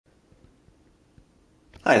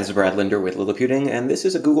Hi, this is Brad Linder with Liliputing, and this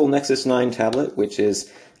is a Google Nexus 9 tablet, which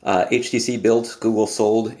is HTC built, Google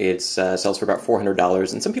sold. It sells for about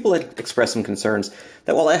 $400, and some people had expressed some concerns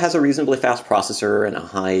that while it has a reasonably fast processor and a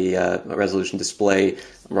high resolution display,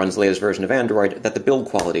 runs the latest version of Android, that the build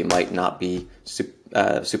quality might not be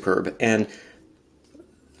superb. And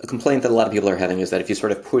a complaint that a lot of people are having is that if you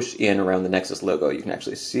sort of push in around the Nexus logo, you can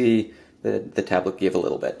actually see the tablet give a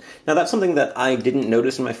little bit. Now, that's something that I didn't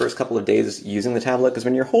notice in my first couple of days using the tablet, because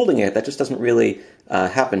when you're holding it, that just doesn't really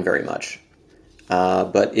happen very much.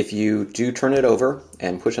 But if you do turn it over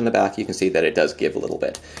and push on the back, you can see that it does give a little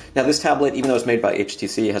bit. Now, this tablet, even though it's made by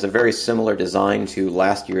HTC, has a very similar design to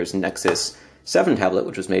last year's Nexus 7 tablet,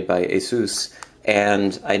 which was made by Asus.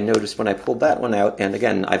 And I noticed when I pulled that one out, and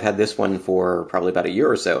again, I've had this one for probably about a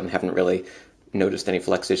year or so and haven't really noticed any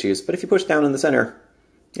flex issues, but if you push down in the center,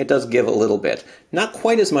 it does give a little bit. Not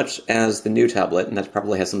quite as much as the new tablet, and that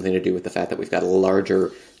probably has something to do with the fact that we've got a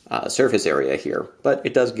larger surface area here, but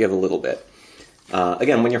it does give a little bit.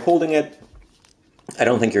 Again, when you're holding it, I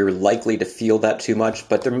don't think you're likely to feel that too much,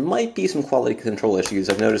 but there might be some quality control issues.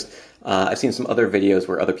 I've noticed, I've seen some other videos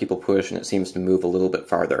where other people push and it seems to move a little bit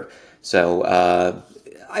farther. So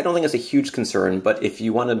I don't think it's a huge concern, but if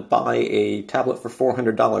you want to buy a tablet for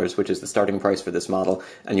 $400, which is the starting price for this model,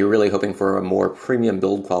 and you're really hoping for a more premium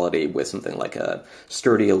build quality with something like a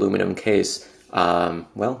sturdy aluminum case,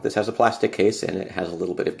 well, this has a plastic case and it has a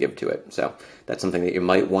little bit of give to it. So that's something that you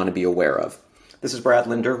might want to be aware of. This is Brad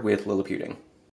Linder with Liliputing.